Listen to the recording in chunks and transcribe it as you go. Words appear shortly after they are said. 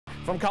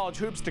From college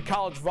hoops to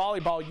college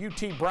volleyball,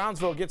 UT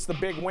Brownsville gets the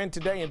big win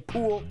today in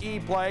Pool E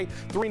play.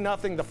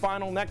 3-0 the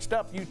final. Next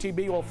up,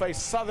 UTB will face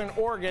Southern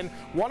Oregon,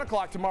 1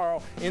 o'clock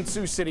tomorrow in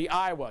Sioux City,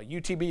 Iowa.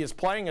 UTB is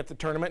playing at the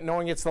tournament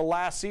knowing it's the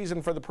last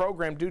season for the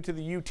program due to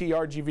the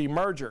UT-RGV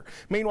merger.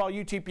 Meanwhile,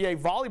 UTPA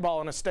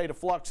volleyball in a state of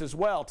flux as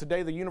well.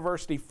 Today, the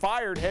university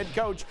fired head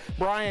coach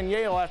Brian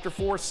Yale after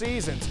 4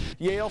 seasons.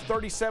 Yale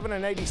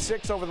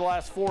 37-86 over the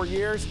last 4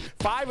 years,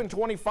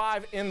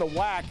 5-25 in the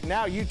WAC.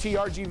 Now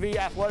UT-RGV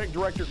athletic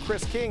director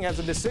Chris King has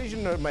a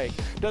decision to make.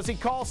 Does he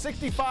call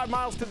 65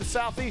 miles to the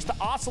southeast to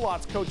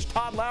Ocelots coach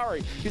Todd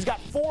Lowry? He's got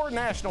 4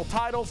 national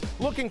titles,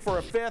 looking for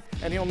a 5th,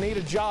 and he'll need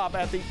a job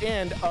at the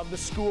end of the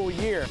school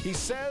year. He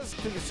says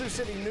to the Sioux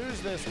City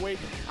News this week,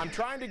 "I'm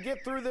trying to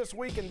get through this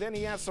week," and then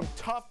he has some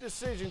tough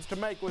decisions to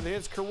make with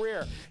his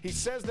career. He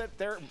says that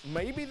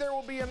maybe there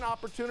will be an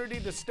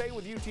opportunity to stay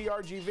with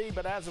UT-RGV,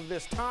 but as of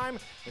this time,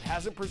 it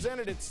hasn't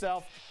presented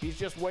itself. He's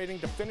just waiting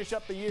to finish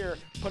up the year,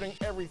 putting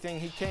everything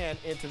he can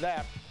into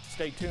that.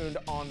 Stay tuned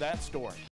on that story.